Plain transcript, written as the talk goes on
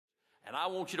And I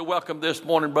want you to welcome this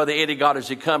morning Brother Eddie Gott as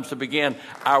he comes to begin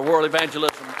our World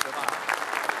Evangelism Revival.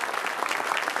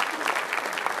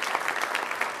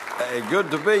 Hey,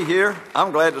 good to be here.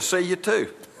 I'm glad to see you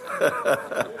too.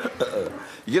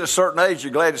 You get a certain age,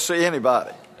 you're glad to see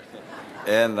anybody.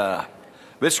 And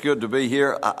it's good to be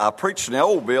here. I preached in the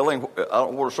old building. I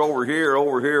don't know if it's over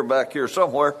here, back here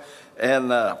somewhere. And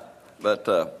but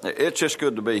it's just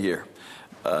good to be here.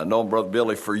 Known Brother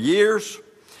Billy for years.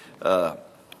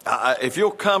 If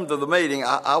you'll come to the meeting,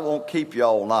 I won't keep you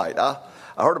all night. I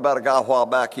heard about a guy a while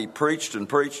back. He preached and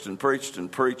preached and preached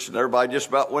and preached, and everybody just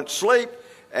about went to sleep.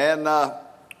 And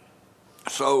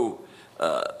so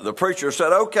the preacher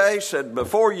said, okay, said,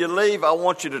 before you leave, I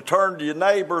want you to turn to your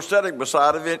neighbor sitting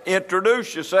beside him and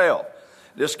introduce yourself.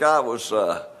 This guy was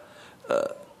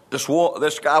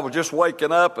this guy was just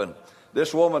waking up, and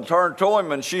this woman turned to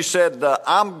him and she said,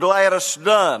 I'm glad it's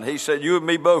done. He said, you and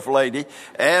me both, lady.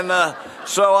 And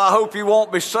so I hope you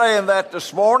won't be saying that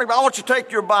this morning. But I want you to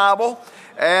take your Bible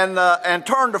and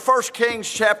turn to 1 Kings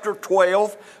chapter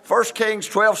 12. 1 Kings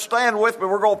 12. Stand with me.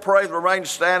 We're going to pray, remain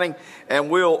standing, and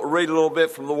we'll read a little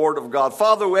bit from the Word of God.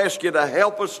 Father, we ask you to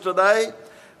help us today.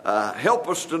 Help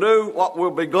us to do what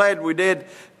we'll be glad we did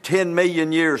 10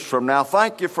 million years from now.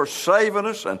 Thank you for saving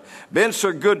us and being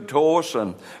so good to us.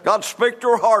 And God, speak to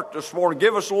our heart this morning.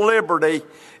 Give us liberty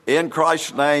in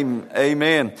Christ's name.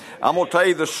 Amen. I'm going to tell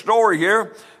you the story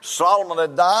here. Solomon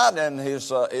had died, and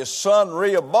his son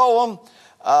Rehoboam,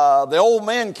 the old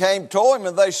men came to him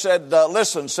and they said,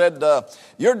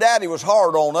 your daddy was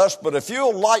hard on us, but if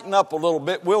you'll lighten up a little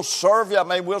bit, we'll serve you. I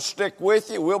mean, we'll stick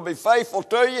with you. We'll be faithful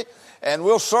to you, and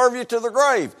we'll serve you to the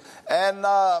grave. And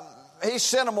he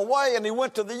sent them away, and he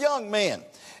went to the young men.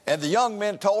 And the young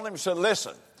men told him, said,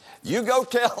 listen, you go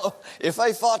tell them if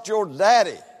they thought your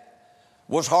daddy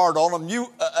was hard on them,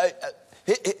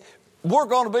 we're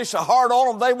going to be so hard on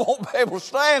them they won't be able to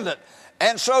stand it.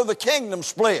 And so the kingdom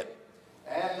split.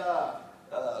 And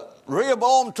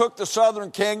Rehoboam took the southern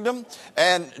kingdom,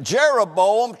 and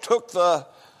Jeroboam took the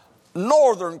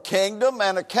northern kingdom.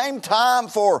 And it came time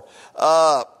for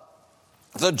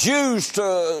the Jews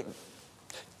to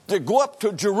go up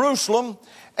to Jerusalem,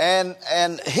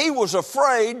 and he was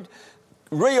afraid.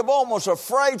 Rehoboam was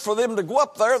afraid for them to go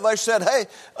up there. They said, hey,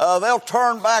 they'll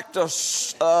turn back to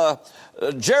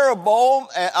Rehoboam,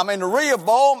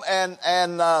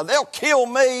 and they'll kill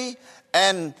me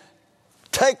and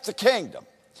take the kingdom.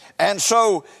 And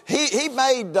so he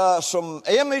made some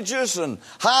images and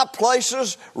high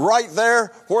places right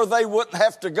there where they wouldn't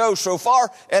have to go so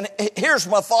far. And here's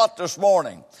my thought this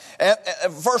morning.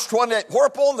 Verse 28,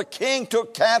 whereupon the king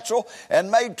took counsel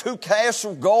and made 2 casts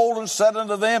of gold and said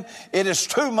unto them, it is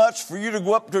too much for you to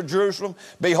go up to Jerusalem.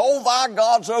 Behold thy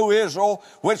gods, O Israel,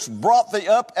 which brought thee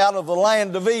up out of the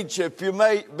land of Egypt. You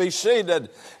may be seated.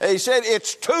 He said,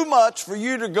 it's too much for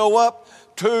you to go up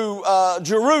to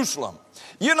Jerusalem.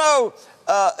 You know,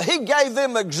 he gave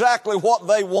them exactly what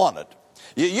they wanted.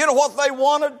 You know what they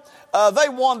wanted? They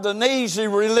wanted an easy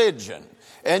religion.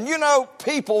 And you know,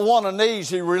 people want an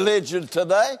easy religion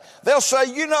today. They'll say,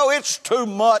 you know, it's too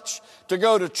much to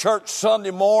go to church Sunday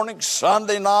morning,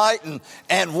 Sunday night,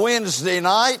 and Wednesday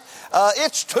night.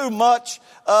 It's too much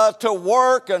to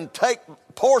work and take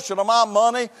portion of my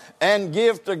money and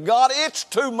give to God. It's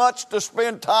too much to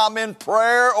spend time in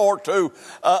prayer or to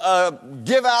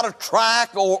give out a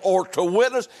tract or to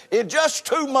witness. It's just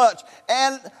too much.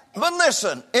 But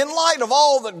listen, in light of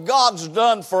all that God's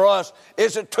done for us,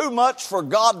 is it too much for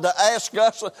God to ask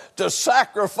us to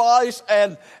sacrifice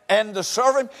and to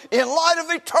serve Him? In light of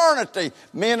eternity,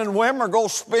 men and women are going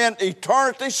to spend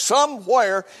eternity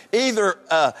somewhere, either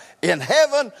in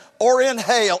heaven or in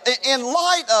hell. In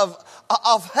light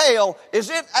of hell, is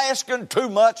it asking too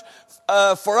much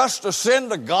for us to send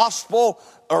the gospel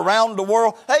around the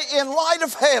world? Hey, in light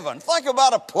of heaven, think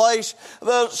about a place.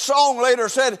 The song leader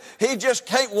said he just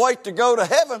can't wait to go to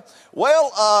heaven.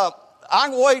 Well, I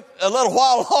can wait a little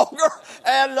while longer.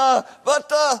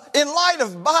 But in light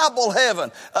of Bible heaven,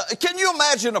 can you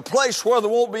imagine a place where there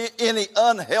won't be any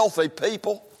unhealthy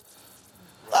people?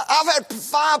 I've had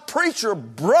 5 preacher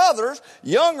brothers,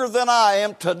 younger than I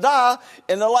am, to die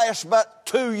in the last about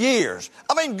 2 years.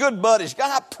 I mean, good buddies.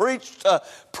 God preached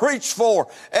for.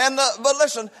 But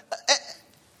listen,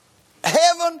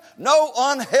 heaven, no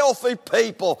unhealthy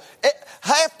people.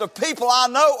 Half the people I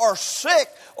know are sick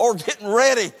or getting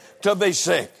ready to be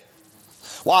sick.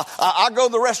 Well, I go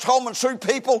to the rest home and see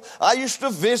people I used to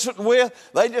visit with.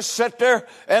 They just sit there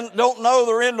and don't know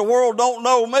they're in the world, don't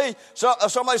know me. So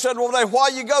somebody said, well, why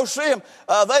you go see them?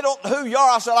 They don't know who you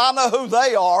are. I said, I know who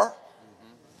they are.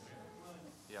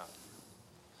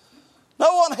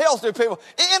 No unhealthy people.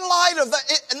 In light of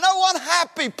that, no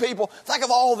unhappy people. Think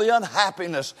of all the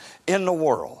unhappiness in the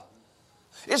world.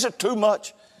 Is it too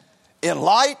much? In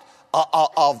light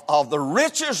of the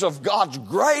riches of God's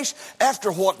grace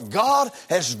after what God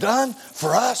has done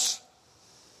for us?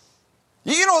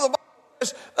 You know the Bible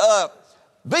says,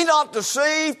 be not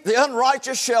deceived, the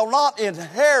unrighteous shall not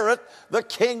inherit the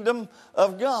kingdom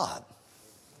of God.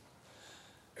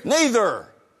 Neither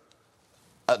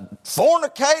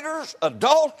fornicators,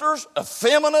 adulterers,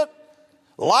 effeminate,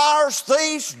 liars,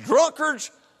 thieves, drunkards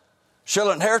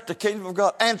shall inherit the kingdom of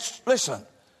God. And listen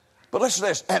to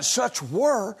this, and such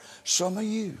were some of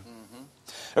you. Mm-hmm.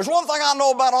 There's one thing I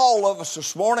know about all of us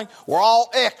this morning. We're all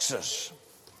exes.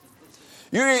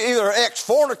 You're either an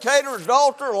ex-fornicator,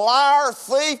 adulterer, liar,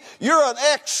 thief. You're an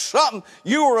ex-something.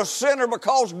 You were a sinner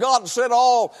because God said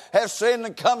all have sinned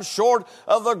and come short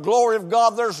of the glory of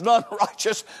God. There's none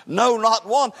righteous, no, not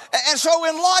one. And so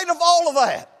in light of all of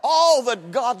that, all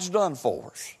that God's done for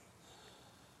us,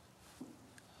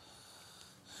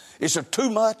 is it too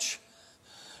much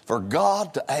for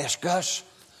God to ask us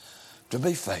to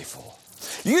be faithful?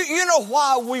 You know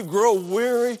why we grow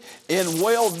weary in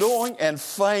well-doing and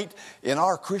faint in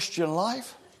our Christian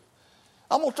life?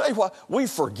 I'm going to tell you why. We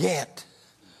forget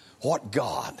what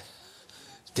God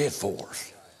did for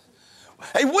us.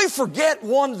 Hey, we forget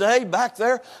one day back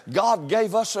there, God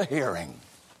gave us a hearing.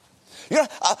 You know,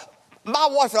 my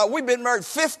wife and I, we've been married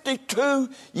 52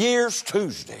 years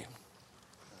Tuesday.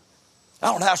 I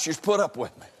don't know how she's put up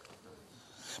with me.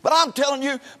 But I'm telling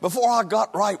you, before I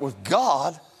got right with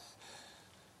God,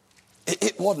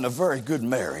 it wasn't a very good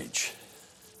marriage.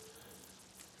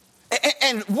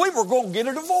 And we were going to get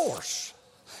a divorce.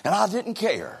 And I didn't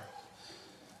care.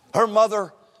 Her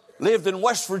mother lived in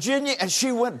West Virginia, and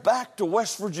she went back to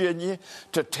West Virginia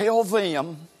to tell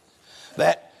them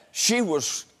that she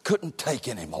couldn't take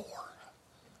anymore.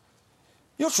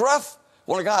 You know, it's rough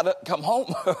when a guy doesn't come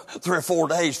home 3 or 4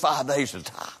 days, 5 days at a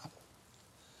time.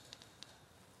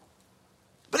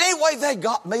 But anyway, they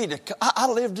got me to, I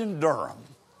lived in Durham.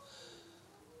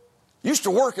 Used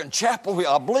to work in Chapel,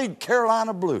 I bleed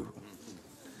Carolina blue.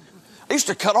 I used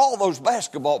to cut all those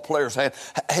basketball players' head.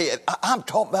 Hey, I'm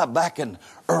talking about back in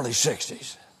early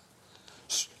 60s.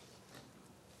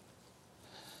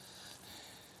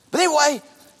 But anyway,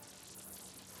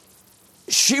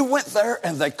 she went there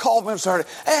and they called me and started,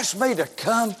 asked me to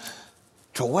come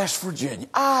to West Virginia.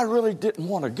 I really didn't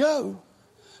want to go,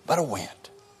 but I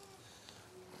went.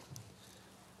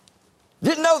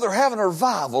 Didn't know they're having a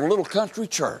revival, a little country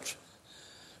church.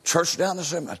 Church down the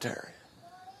cemetery.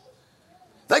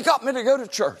 They got me to go to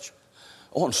church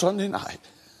on Sunday night.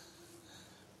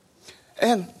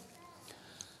 And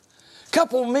a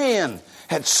couple men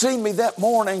had seen me that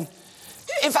morning.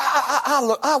 If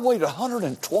I weighed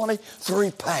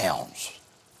 123 pounds.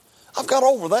 I've got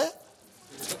over that.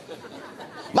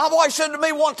 My wife said to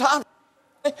me one time,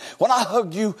 when I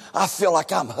hug you, I feel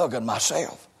like I'm hugging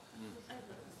myself.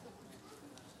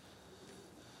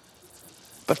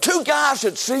 But 2 guys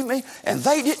had seen me, and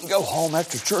they didn't go home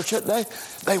after church that day.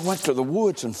 They went to the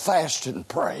woods and fasted and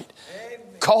prayed. Amen.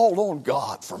 Called on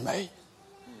God for me.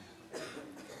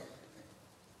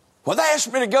 When they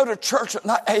asked me to go to church at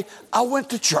night, hey, I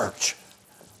went to church.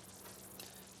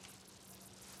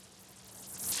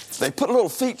 They put little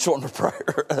feet on the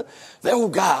prayer. The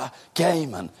old guy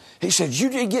came and he said, you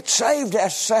didn't get saved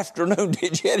this afternoon,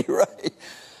 did you, Eddie Ray?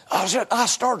 I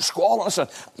started squalling. I said,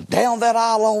 down that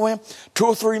aisle I went. 2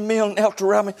 or 3 men knelt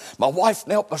around me. My wife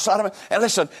knelt beside me. And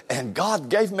listen, and God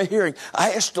gave me hearing.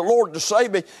 I asked the Lord to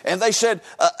save me. And they said,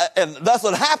 and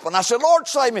nothing happened. I said, Lord,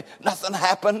 save me. Nothing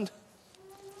happened.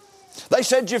 They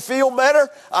said, you feel better?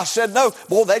 I said, no.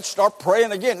 Boy, they'd start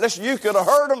praying again. Listen, you could have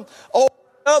heard them. Oh,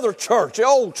 another church, the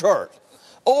old church.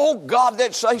 Oh, God,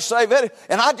 they'd say, save Eddie.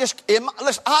 And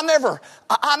listen,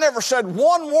 I never said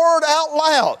one word out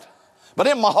loud. But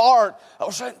in my heart, I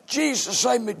was saying, Jesus,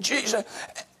 save me, Jesus.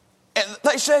 And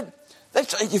they said,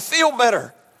 you feel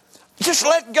better. Just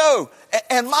let go.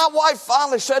 And my wife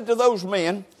finally said to those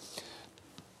men,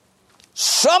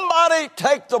 somebody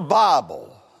take the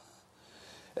Bible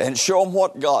and show them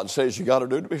what God says you got to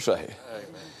do to be saved. Amen.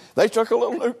 They took a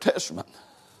little New Testament.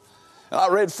 And I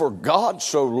read, for God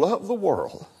so loved the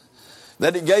world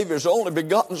that he gave his only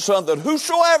begotten Son, that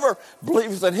whosoever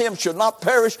believeth in him should not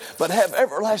perish, but have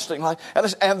everlasting life.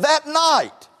 And that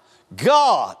night,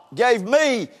 God gave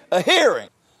me a hearing.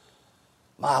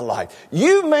 My life.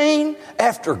 You mean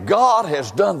after God has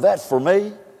done that for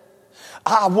me,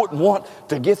 I wouldn't want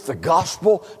to get the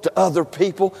gospel to other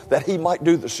people that he might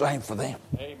do the same for them?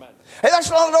 Amen. Hey, that's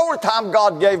not the only time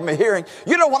God gave me hearing.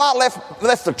 You know, when I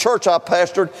left the church I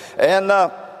pastored, and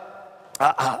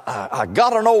I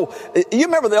got an old, you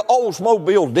remember the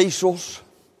Oldsmobile diesels?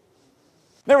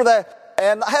 Remember that?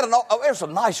 And I had it was a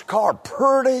nice car,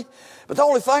 pretty, but the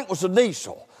only thing was the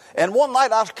diesel. And one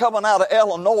night I was coming out of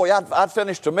Illinois. I'd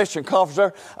finished a mission conference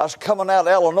there. I was coming out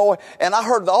of Illinois, and I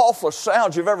heard the awfulest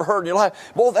sounds you've ever heard in your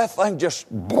life. Boy, that thing just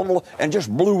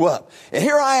blew up. And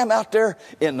here I am out there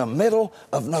in the middle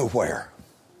of nowhere.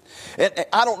 And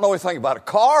I don't know anything about a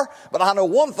car, but I know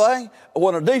one thing.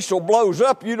 When a diesel blows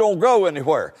up, you don't go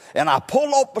anywhere. And I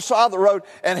pulled up beside the road,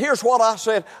 and here's what I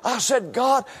said. I said,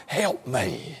 God, help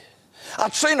me.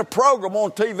 I'd seen a program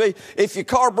on TV. If your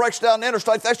car breaks down the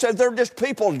interstate, they said they're just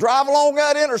people driving along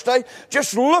that interstate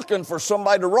just looking for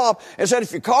somebody to rob. And said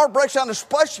if your car breaks down,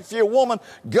 especially if you're a woman,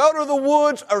 go to the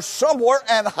woods or somewhere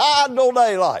and hide till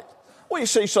daylight. Well, you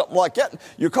see something like that,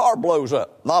 your car blows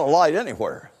up. Not a light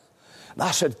anywhere. And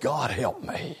I said, God, help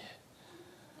me.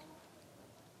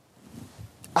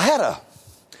 I had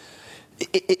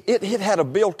it had a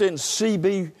built-in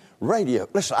CB radio.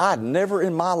 Listen, I had never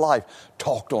in my life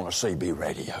talked on a CB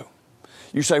radio.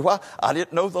 You say, well, I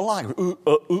didn't know the language.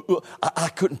 I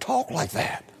couldn't talk like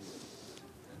that.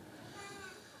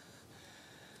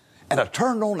 And I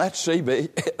turned on that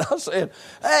CB and I said,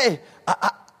 hey,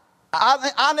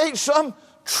 I need some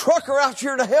trucker out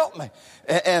here to help me.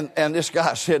 And this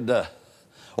guy said,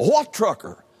 what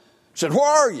trucker? I said, where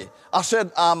are you? I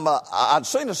said, I'd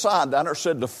seen a sign down there that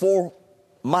said the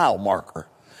 4-mile marker.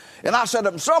 And I said,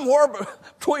 I'm somewhere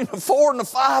between the 4 and the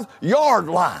 5 yard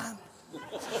line.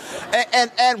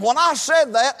 And when I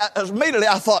said that, immediately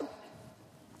I thought,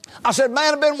 I said,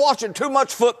 man, I've been watching too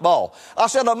much football. I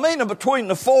said, I mean between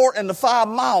the 4 and the 5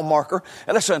 mile marker.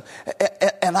 And listen,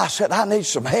 and I said, I need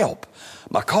some help.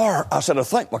 My car, I said, I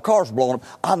think my car's blowing up.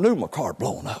 I knew my car had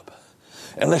blown up.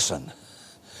 And listen,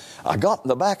 I got in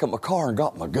the back of my car and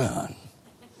got my gun.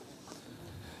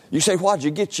 You say, why'd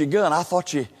you get your gun? I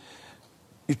thought you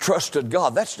trusted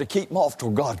God. That's to keep them off till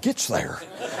God gets there.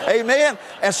 Amen.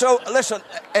 And so, listen,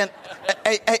 and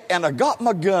I got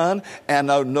my gun, and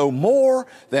no more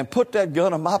than put that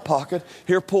gun in my pocket.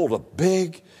 Here pulled a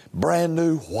big, brand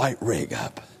new white rig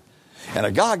up. And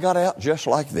a guy got out just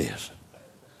like this.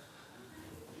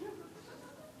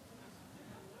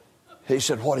 He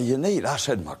said, what do you need? I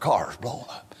said, my car's blown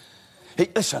up.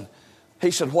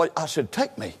 He said, what? I said,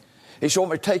 take me. He said,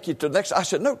 want me to take you to the next? I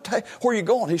said, no, where are you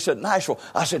going? He said, Nashville.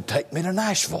 I said, take me to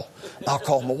Nashville. I'll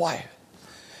call my wife.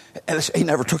 And he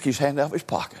never took his hand out of his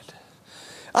pocket.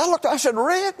 I looked, I said,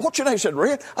 Red, what's your name? He said,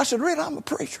 Red. I said, Red, I'm a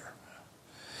preacher.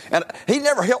 And he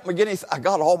never helped me get anything. I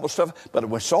got all my stuff, but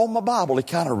when I saw my Bible, he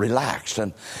kind of relaxed.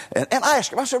 And I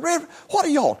asked him, I said, Red, why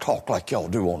do y'all talk like y'all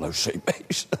do on those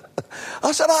CBs?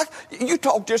 I said, you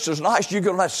talk just as nice as you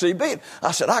go on that CB.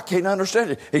 I said, I can't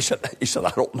understand it. He said,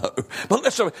 I don't know. But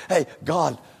listen, hey,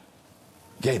 God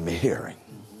gave me hearing.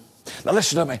 Now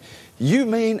listen to me. You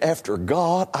mean after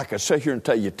God, I could sit here and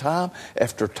tell you time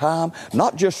after time,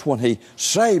 not just when He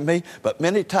saved me, but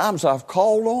many times I've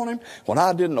called on Him when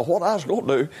I didn't know what I was going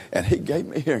to do, and He gave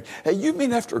me hearing. Hey, you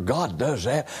mean after God does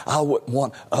that, I wouldn't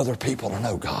want other people to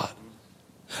know God?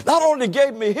 Not only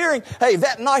gave me hearing, hey,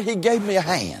 that night He gave me a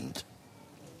hand.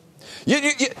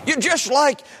 You just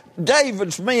like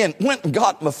David's men went and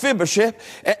got Mephibosheth,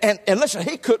 and listen,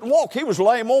 he couldn't walk. He was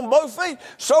lame on both feet.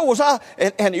 So was I.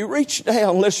 And he reached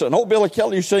down, listen, old Billy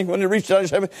Kelly used to sing when he reached down his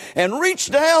heaven, and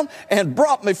reached down and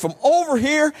brought me from over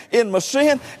here in my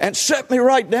sin and set me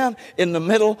right down in the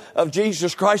middle of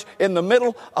Jesus Christ, in the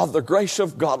middle of the grace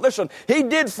of God. Listen, He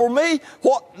did for me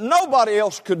what nobody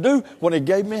else could do when He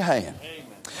gave me a hand. Amen.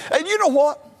 And you know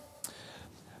what?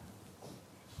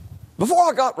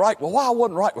 Before I got right, well, why I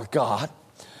wasn't right with God,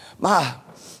 my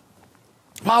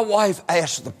wife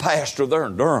asked the pastor there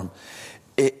in Durham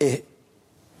to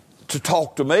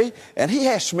talk to me, and he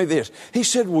asked me this. He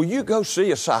said, will you go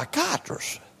see a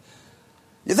psychiatrist?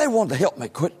 They wanted to help me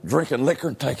quit drinking liquor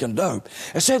and taking dope.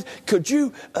 I said, would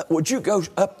you go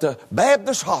up to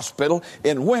Baptist Hospital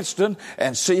in Winston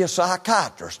and see a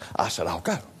psychiatrist? I said, I'll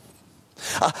go.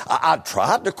 I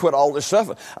tried to quit all this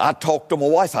stuff. I talked to my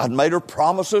wife. I'd made her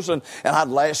promises, and I'd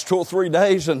last 2 or 3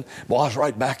 days, and I was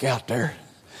right back out there.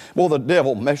 Well, the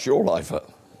devil messed your life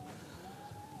up.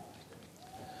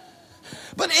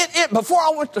 But before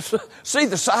I went to see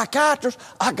the psychiatrist,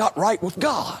 I got right with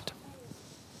God.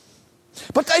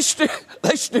 But they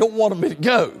still wanted me to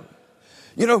go.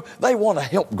 You know, they want to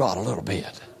help God a little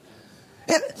bit.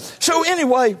 And so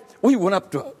anyway, we went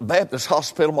up to Baptist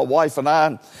Hospital, my wife and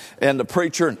I, and the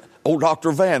preacher, and old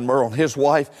Dr. Van Merle and his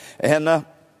wife. And I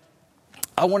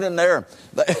went in there.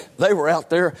 They were out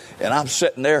there, and I'm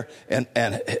sitting there,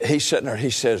 and he's sitting there. He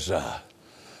says,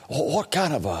 what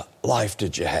kind of a life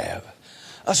did you have?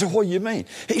 I said, what do you mean?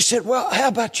 He said, well, how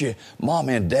about your mom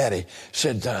and daddy?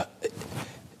 Said,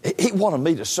 he wanted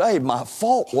me to say my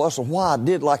fault wasn't why I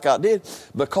did like I did,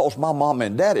 because my mom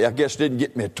and daddy, I guess, didn't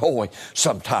get me a toy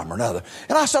sometime or another.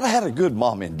 And I said, I had a good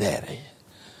mom and daddy.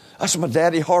 I said, my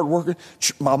daddy hardworking,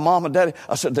 my mom and daddy,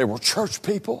 I said, they were church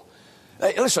people.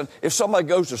 Hey, listen, if somebody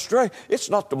goes astray, it's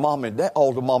not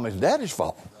all the mom and daddy's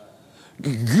fault.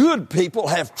 Good people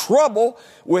have trouble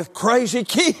with crazy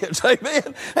kids,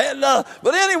 amen. And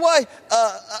but anyway,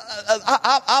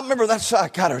 I remember that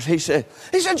psychiatrist. He said,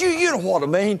 you know what I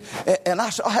mean. And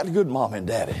I said, I had a good mom and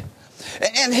daddy.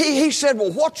 And he said,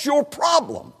 well, what's your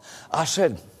problem? I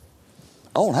said,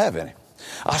 I don't have any.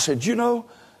 I said, you know,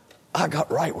 I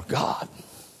got right with God,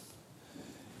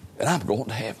 and I'm going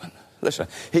to heaven. Listen,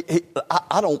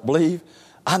 I don't believe.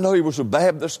 I know he was a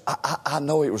Baptist. I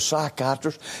know he was a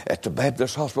psychiatrist at the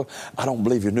Baptist hospital. I don't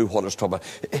believe he knew what he was talking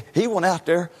about. He went out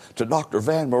there to Dr.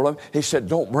 Van Merlin. He said,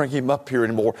 don't bring him up here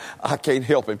anymore. I can't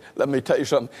help him. Let me tell you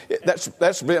something.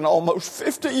 That's been almost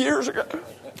 50 years ago.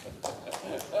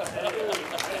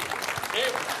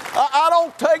 I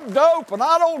don't take dope, and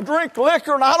I don't drink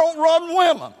liquor, and I don't run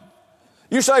women.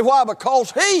 You say, why?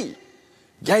 Because he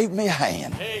gave me a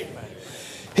hand.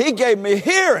 He gave me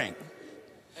hearing.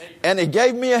 And he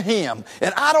gave me a hymn.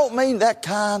 And I don't mean that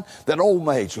kind that old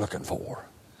maid's looking for.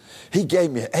 He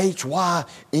gave me a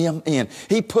H-Y-M-N.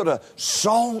 He put a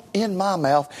song in my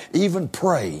mouth, even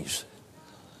praise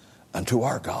unto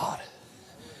our God.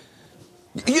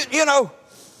 You know,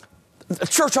 the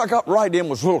church I got right in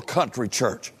was a little country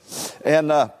church.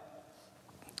 And I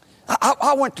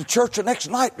went to church the next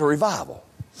night to revival.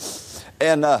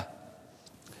 And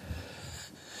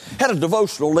had a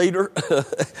devotional leader.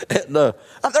 And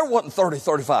there wasn't 30,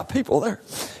 35 people there.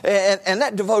 And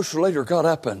that devotional leader got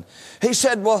up and he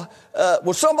said, well,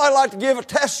 would somebody like to give a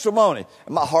testimony?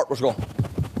 And my heart was going.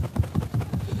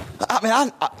 I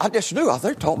mean, I just knew. I think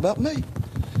they're talking about me.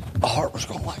 My heart was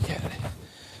going like that.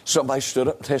 Somebody stood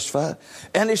up and testified.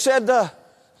 And he said,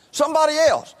 somebody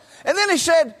else. And then he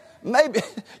said, maybe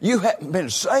you haven't been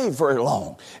saved very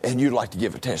long and you'd like to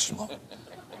give a testimony.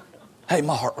 Hey,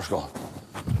 my heart was going.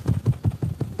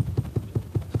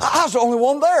 I was the only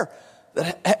one there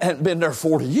that hadn't been there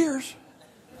 40 years.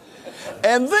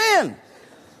 And then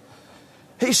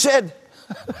he said,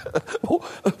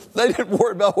 they didn't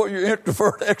worry about whether you're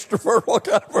introvert, extrovert, what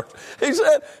kind of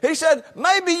person. He said,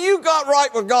 maybe you got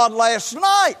right with God last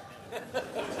night.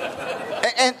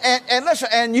 And listen,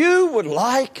 and you would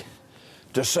like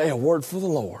to say a word for the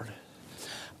Lord.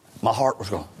 My heart was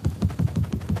going.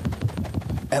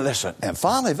 And listen, and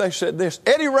finally they said this,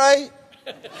 Eddie Ray.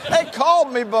 They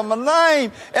called me by my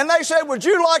name, and they said, would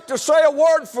you like to say a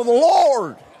word for the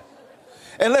Lord?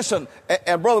 And listen,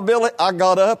 and Brother Billy, I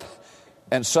got up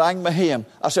and sang my hymn.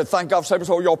 I said, thank God for saving us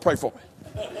all. Y'all pray for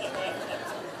me.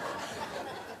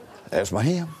 That's my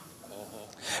hymn.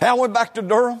 And I went back to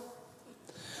Durham.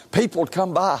 People would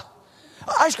come by.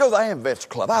 I used to go to the AMVETS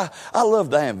Club. I love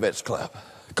the AMVETS Club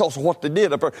because of what they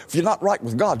did up there. If you're not right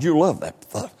with God, you love that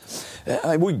stuff.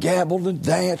 I mean, we gabbled and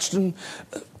danced and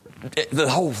the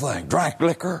whole thing, drank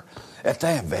liquor at the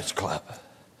AMVETS Club.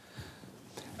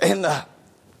 And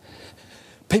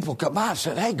people come by and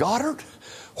said, hey, Goddard,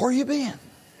 where you been?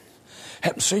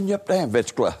 Haven't seen you up at the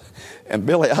AMVETS Club. And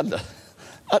Billy,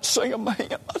 I'd sing a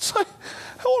man. I'd say,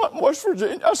 oh, I'm in West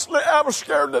Virginia. I was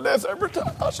scared to death every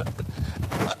time. I said,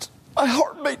 my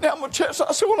heart beat down my chest.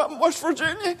 I said, well, I'm in West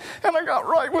Virginia, and I got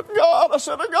right with God. I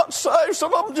said, I got saved.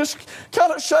 Some of them just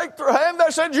kind of shake their hand. They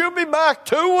said, you'll be back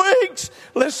 2 weeks.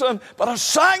 Listen, but I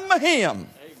sang my hymn.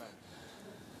 Amen.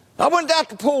 I went down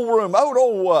to the pool room.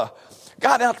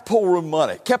 Got out the pool room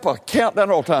money. Kept a countdown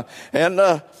all the time. And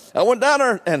I went down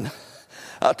there, and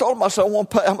I told him, I said, I want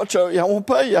to pay. How much I want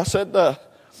to pay you? I said, I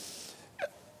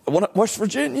went up to West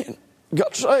Virginia,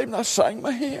 got saved, and I sang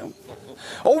my hymn.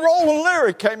 Old Roland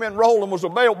Leary came in. Roland was a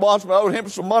bail bondsman. I owed him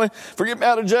some money for getting me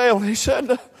out of jail. And he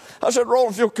said, I said,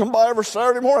 Roland, if you'll come by every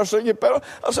Saturday morning, I said, you better.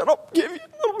 I said, I'll give you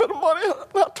a little bit of money.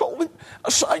 And I told him,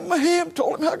 I sang my hymn,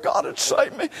 told him how God had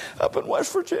saved me up in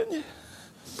West Virginia.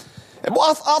 And boy,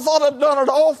 I thought I'd done it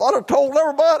all. I thought I'd told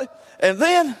everybody. And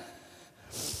then,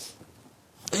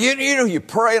 you know, you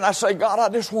pray and I say, God, I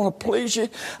just want to please you.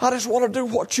 I just want to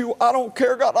do I don't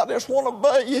care, God. I just want to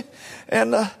obey you.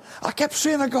 And I kept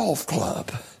seeing a golf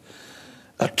club,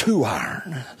 a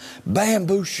 2-iron,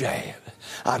 bamboo shaft.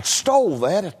 I'd stole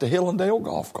that at the Hillendale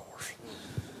Golf Course.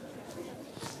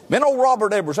 Me and old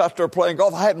Robert Edwards out there playing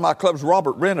golf. I had my clubs.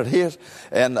 Robert rented his.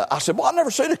 And I said, well, I never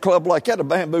seen a club like that, a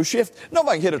bamboo shift.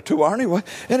 Nobody can hit a 2-iron anyway.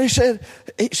 And he said,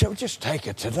 well, just take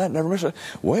it. Said, I never miss it.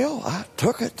 Well, I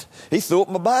took it. He threw it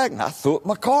in my bag and I threw it in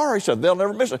my car. He said, they'll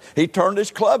never miss it. He turned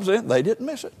his clubs in. They didn't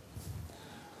miss it.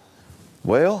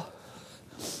 Well,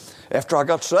 after I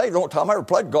got saved, the only time I ever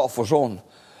played golf was on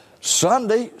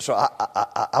Sunday. So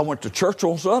I went to church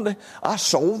on Sunday. I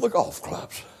sold the golf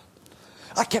clubs.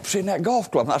 I kept seeing that golf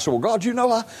club. And I said, well, God, you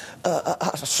know,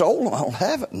 I sold them. I don't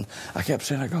have it. And I kept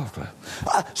seeing that golf club.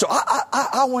 So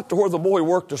I went to where the boy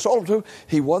worked. I sold him to.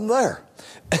 He wasn't there.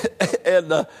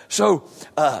 And so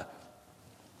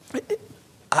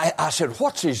I said,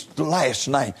 what's his last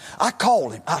name? I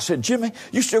called him. I said, Jimmy,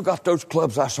 you still got those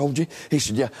clubs I sold you? He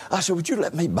said, yeah. I said, would you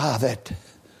let me buy that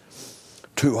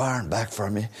 2-iron back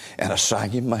from you? And I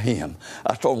sang him a hymn.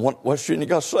 I told him, what West Virginia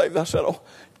got saved? I said, oh,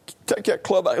 take that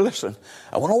club out. Listen,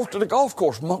 I went over to the golf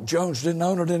course. Monk Jones didn't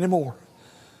own it anymore.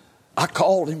 I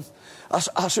called him.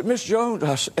 I said, Miss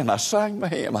Jones, and I sang my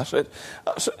hymn. I said,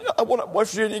 I went up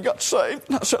West Virginia, got saved.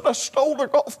 And I said, I stole the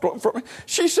golf club from him.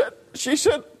 She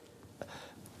said,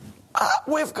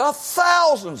 we've got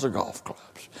thousands of golf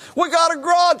clubs. We got a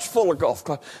garage full of golf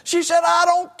clubs. She said,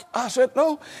 I said,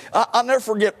 no. I'll never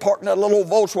forget parking that little old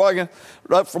Volkswagen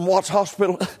right from Watts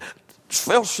Hospital.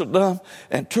 Felt so dumb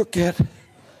and took that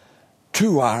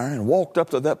 2-iron and walked up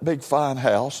to that big fine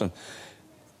house and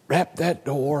rapped that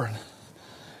door and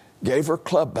gave her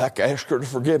club back, asked her to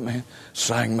forgive me, and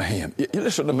sang my hymn. You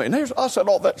listen to me. I said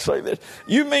all that to say this.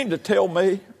 You mean to tell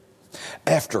me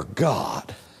after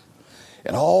God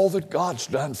and all that God's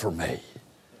done for me,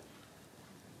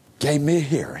 gave me a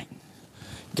hearing,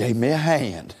 gave me a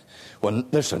hand, when,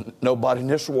 listen, nobody in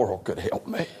this world could help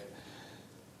me,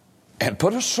 and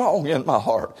put a song in my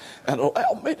heart and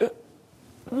allowed me to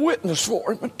witness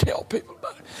for him and tell people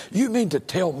about it. You mean to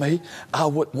tell me I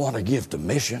wouldn't want to give to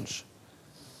missions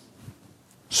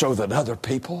so that other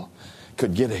people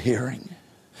could get a hearing?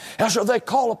 How shall they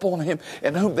call upon him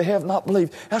in whom they have not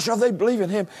believed? How shall they believe in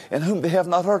him in whom they have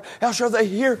not heard? How shall they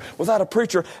hear without a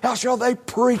preacher? How shall they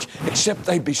preach except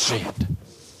they be sent?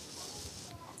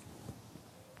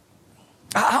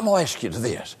 I'm going to ask you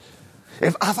this.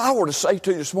 If I were to say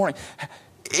to you this morning,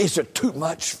 is it too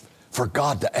much for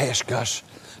God to ask us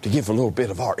to give a little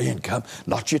bit of our income?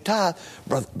 Not your tithe.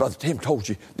 Brother Tim told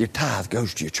you your tithe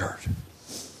goes to your church.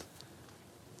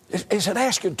 Is it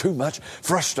asking too much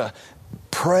for us to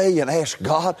pray and ask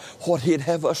God what he'd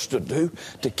have us to do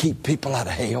to keep people out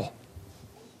of hell?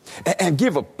 And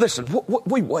listen,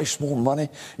 we waste more money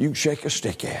you can shake a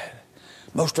stick at.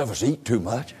 Most of us eat too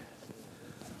much.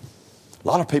 A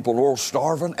lot of people in the world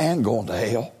starving and going to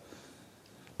hell.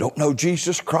 Don't know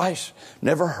Jesus Christ.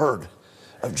 Never heard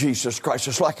of Jesus Christ.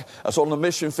 It's like I was on the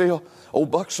mission field.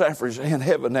 Old Buck Sanford's in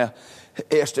heaven now.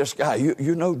 He asked this guy,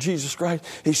 you know Jesus Christ?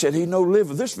 He said, he no live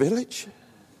in this village.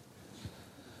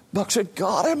 Buck said,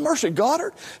 God have mercy,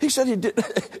 Goddard. He said he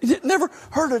never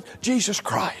heard of Jesus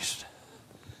Christ.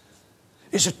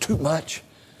 Is it too much?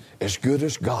 As good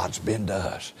as God's been to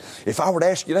us. If I were to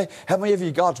ask you today, how many of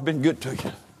you God's been good to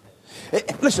you?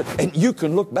 Listen, and you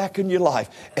can look back in your life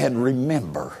and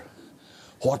remember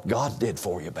what God did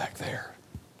for you back there.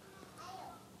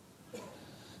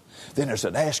 Then there's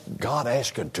an God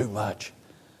asking too much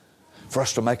for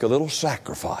us to make a little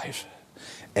sacrifice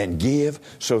and give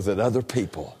so that other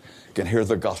people can hear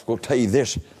the gospel. I'll tell you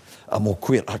this, I'm going to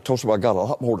quit. I told you I got a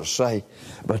lot more to say,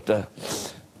 but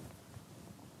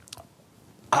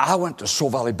I went to Soul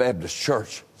Valley Baptist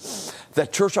Church.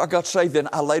 That church I got saved in,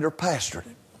 I later pastored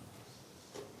it.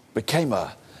 Became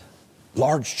a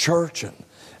large church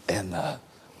and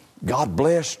God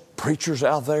blessed preachers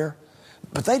out there.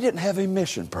 But they didn't have a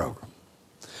mission program.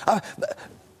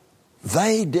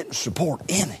 They didn't support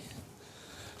any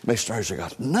missionaries.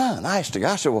 None. I asked the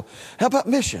guy, I said, well, how about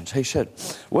missions? He said,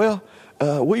 well,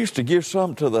 we used to give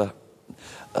some to the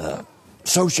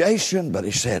association, but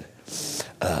he said,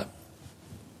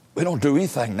 we don't do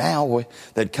anything now.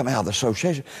 They'd come out of the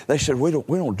association. They said, we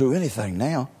don't do anything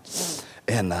now.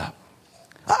 And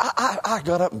I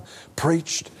got up and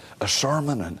preached a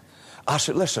sermon, and I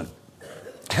said, listen,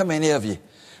 how many of you,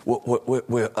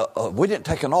 we didn't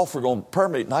take an offering on prayer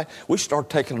meeting night. We started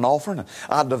taking an offering, and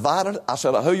I divided it. I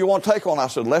said, who you want to take on? I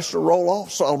said, Lester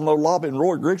Roloff, Solomon Lobby, and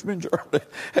Roy Grigsby in Germany.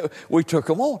 We took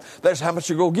them on. That's how much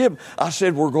you're going to give them. I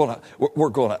said, we're going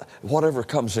to, whatever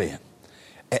comes in.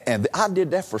 And I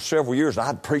did that for several years.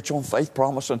 I'd preach on faith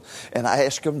promise, and I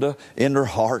asked them to, in their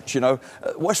hearts,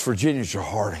 West Virginians are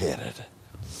hard-headed.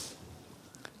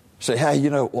 Say, hey,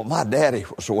 well, my daddy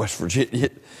was a West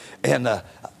Virginian. And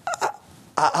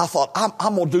I thought,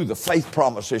 I'm going to do the faith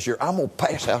promise this year. I'm going to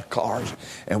pass out cards,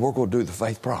 and we're going to do the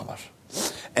faith promise.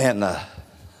 And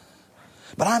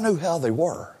but I knew how they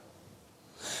were.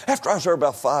 After I was there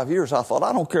about 5 years, I thought,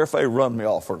 I don't care if they run me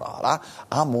off or not.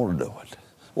 I'm going to do it.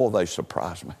 Well, they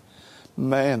surprised me.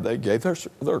 Man, they gave.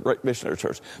 They're a great missionary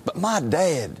church. But my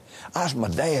dad, I was my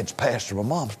dad's pastor, my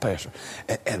mom's pastor.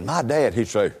 And my dad, he'd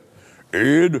say,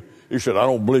 Ed, he said, I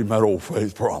don't believe in that old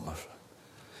faith promise.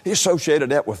 He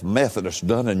associated that with Methodists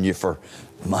dunning you for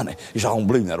money. He said, I don't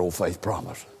believe in that old faith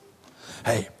promise.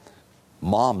 Hey,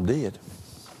 Mom did.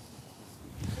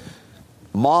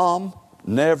 Mom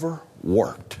never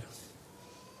worked.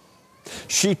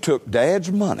 She took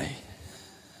Dad's money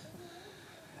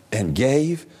and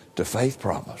gave to Faith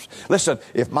Promise. Listen,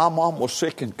 if my mom was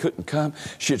sick and couldn't come,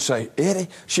 she'd say, Eddie,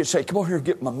 she'd say, come over here and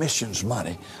get my missions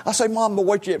money. I say, Mom, but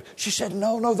wait, she said,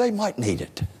 no, they might need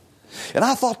it. And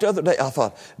I thought the other day,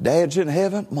 Dad's in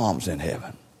heaven, Mom's in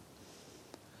heaven.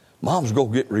 Mom's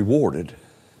going to get rewarded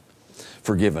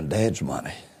for giving Dad's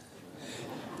money.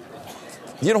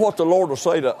 You know what the Lord will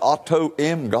say to Otto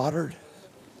M. Goddard?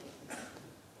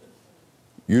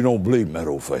 You don't believe in that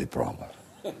old faith promise.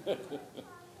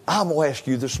 I'm going to ask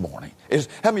you this morning,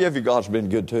 how many of you God's been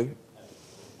good to?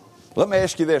 Let me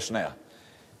ask you this now.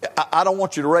 I don't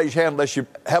want you to raise your hand unless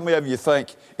how many of you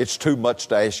think it's too much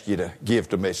to ask you to give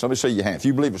to me? Somebody say your hand. If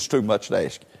you believe it's too much to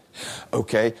ask you.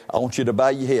 Okay, I want you to bow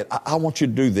your head. I want you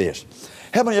to do this.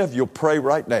 How many of you will pray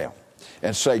right now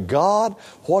and say, God,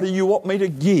 what do you want me to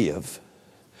give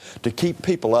to keep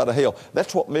people out of hell?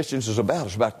 That's what missions is about.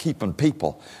 It's about keeping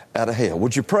people out of hell.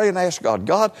 Would you pray and ask God,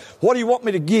 God, what do you want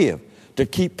me to give to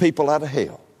keep people out of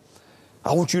hell?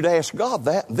 I want you to ask God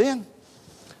that. And then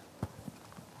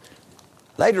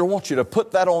later I want you to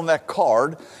put that on that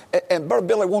card. And Brother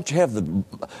Billy, won't you have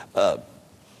the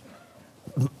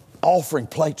offering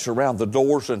plates around the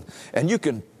doors, and you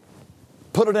can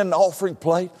put it in the offering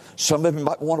plate. Some of you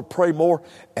might want to pray more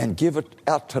and give it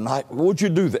out tonight. Would you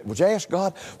do that? Would you ask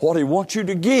God what He wants you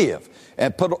to give?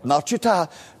 And put, not your tithe,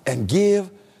 and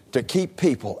give to keep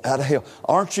people out of hell.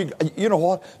 Aren't you? You know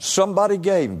what? Somebody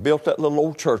gave and built that little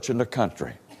old church in the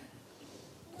country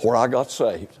where I got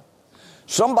saved.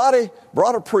 Somebody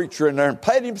brought a preacher in there and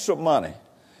paid him some money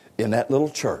in that little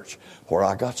church where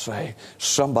I got saved.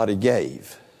 Somebody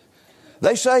gave.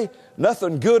 They say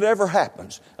nothing good ever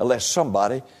happens unless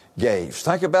somebody gave.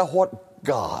 Think about what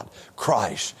God,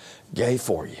 Christ, gave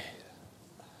for you.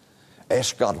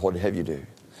 Ask God what He'd have you do.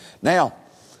 Now,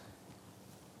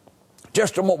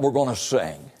 just a moment, we're going to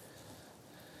sing.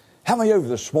 How many of you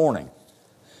this morning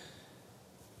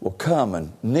will come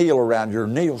and kneel around here,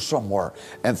 kneel somewhere,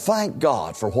 and thank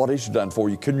God for what He's done for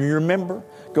you? Can you remember?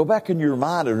 Go back in your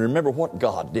mind and remember what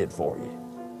God did for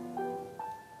you.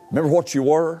 Remember what you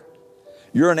were?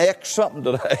 You're an ex something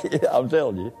today. I'm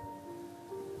telling you.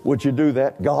 Would you do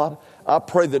that? God, I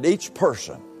pray that each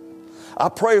person, I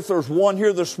pray if there's one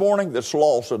here this morning that's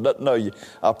lost and doesn't know you,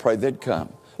 I pray they'd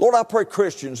come. Lord, I pray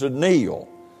Christians would kneel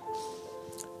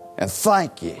and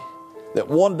thank you that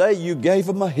one day you gave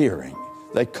them a hearing.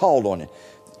 They called on you,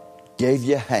 gave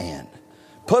you a hand,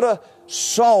 put a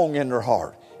song in their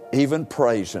heart, even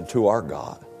praising to our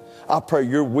God. I pray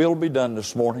your will be done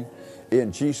this morning.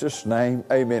 In Jesus' name,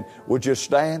 amen. Would you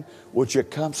stand? Would you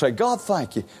come? Say, God,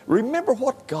 thank you. Remember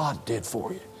what God did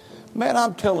for you. Man,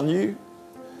 I'm telling you,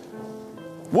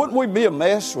 wouldn't we be a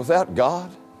mess without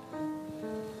God?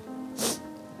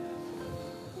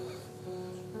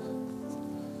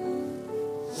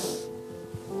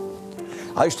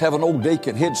 I used to have an old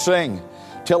deacon, he'd sing,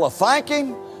 till I thank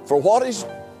Him for what He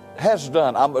has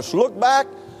done, I must look back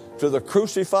to the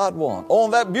crucified one.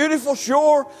 On that beautiful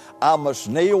shore, I must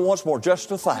kneel once more just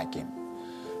to thank Him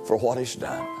for what He's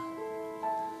done.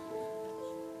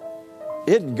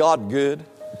 Isn't God good?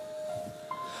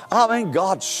 I mean,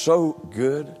 God's so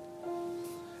good.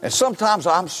 And sometimes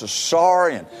I'm so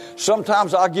sorry, and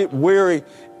sometimes I get weary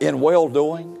in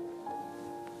well-doing.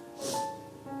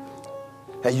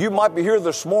 Hey, you might be here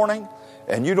this morning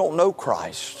and you don't know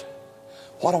Christ.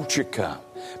 Why don't you come?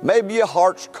 Maybe your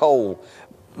heart's cold.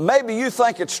 Maybe you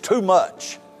think it's too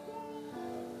much.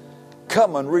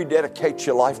 Come and rededicate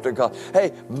your life to God.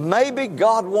 Hey, maybe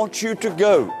God wants you to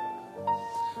go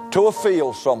to a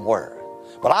field somewhere.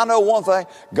 But I know one thing,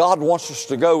 God wants us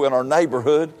to go in our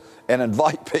neighborhood and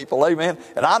invite people, amen.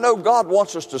 And I know God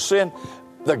wants us to send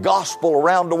the gospel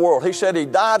around the world. He said He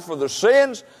died for the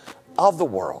sins of the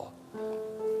world.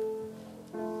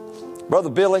 Brother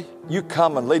Billy, you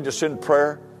come and lead us in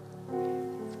prayer.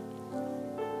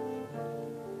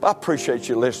 I appreciate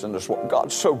you listening to this.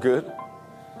 God's so good.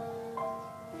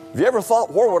 Have you ever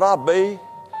thought, where would I be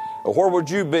or where would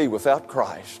you be without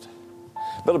Christ?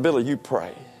 Brother Billy, you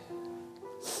pray.